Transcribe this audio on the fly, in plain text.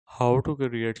How to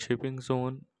create shipping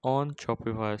zone on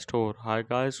Shopify store. Hi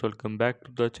guys, welcome back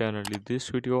to the channel. In this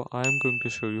video I am going to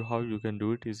show you how you can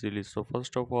do it easily. So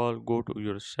first of all, go to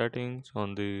your settings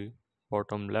on the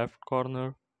bottom left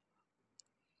corner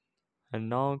and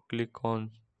now click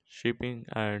on shipping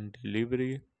and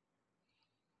delivery,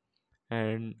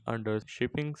 and under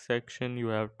shipping section you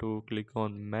have to click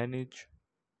on manage.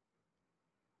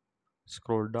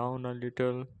 Scroll down a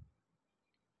little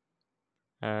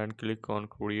and click on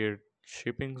create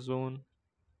shipping zone.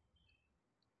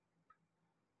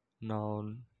 Now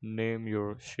name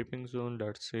your shipping zone,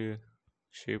 let's say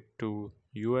ship to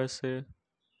USA,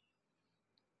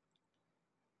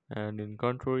 and in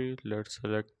country let's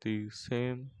select the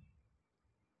same.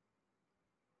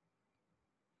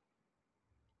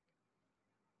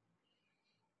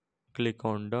 Click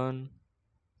on done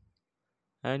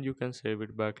and you can save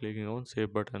it by clicking on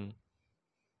save button.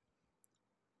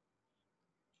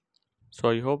 So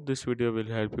I hope this video will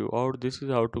help you out. This is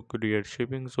how to create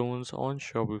shipping zones on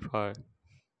Shopify.